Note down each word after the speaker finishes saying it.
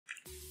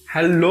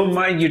Hello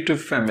my YouTube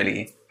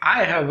family.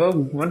 I have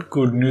one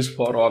good news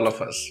for all of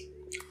us.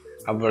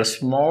 Our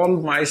small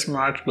My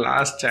Smart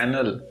Class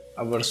channel,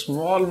 our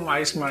small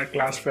My Smart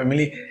Class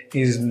family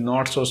is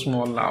not so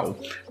small now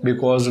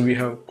because we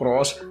have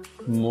crossed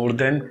more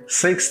than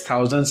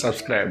 6,000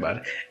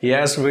 subscribers.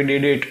 Yes, we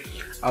did it.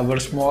 Our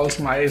small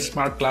My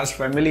Smart Class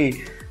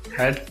family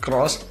had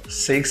crossed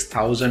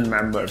 6,000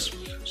 members.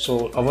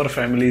 So our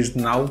family is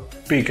now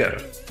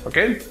bigger.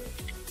 Okay.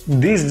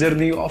 This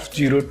journey of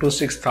 0 to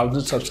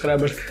 6,000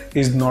 subscribers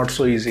is not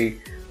so easy,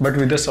 but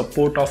with the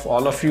support of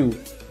all of you,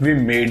 we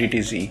made it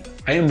easy.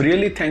 I am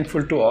really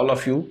thankful to all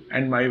of you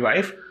and my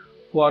wife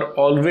who are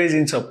always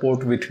in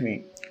support with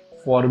me.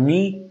 For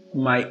me,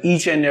 my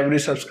each and every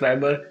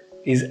subscriber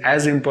is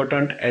as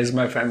important as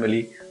my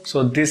family,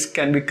 so this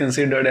can be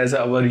considered as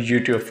our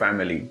YouTube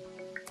family.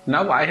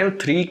 Now I have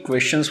 3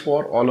 questions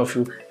for all of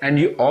you and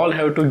you all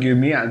have to give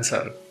me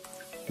answer.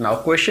 Now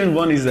question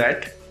 1 is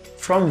that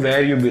from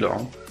where you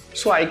belong,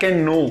 so I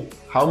can know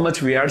how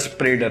much we are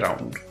spread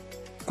around.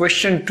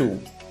 Question 2.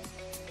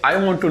 I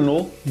want to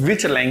know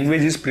which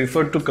language is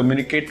preferred to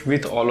communicate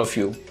with all of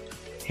you,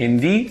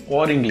 Hindi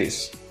or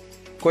English.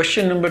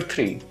 Question number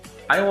 3.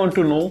 I want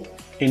to know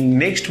in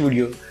next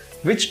video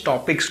which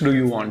topics do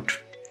you want.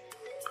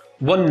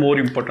 One more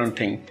important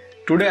thing.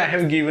 Today I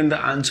have given the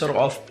answer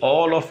of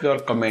all of your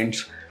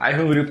comments. I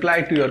have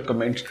replied to your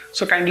comments,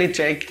 so kindly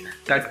check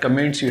that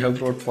comments you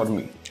have wrote for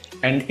me.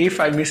 And if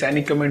I miss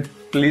any comment,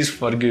 please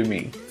forgive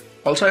me.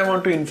 Also, I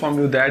want to inform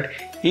you that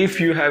if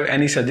you have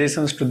any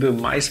suggestions to the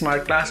My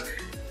Smart Class,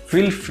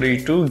 feel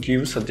free to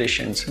give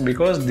suggestions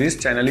because this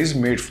channel is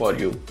made for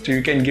you. So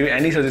you can give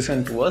any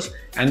suggestion to us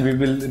and we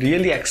will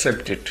really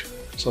accept it.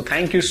 So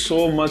thank you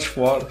so much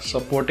for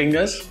supporting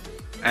us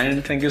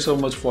and thank you so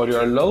much for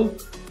your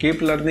love.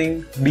 Keep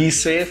learning, be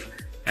safe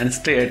and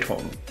stay at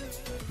home.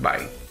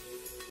 Bye.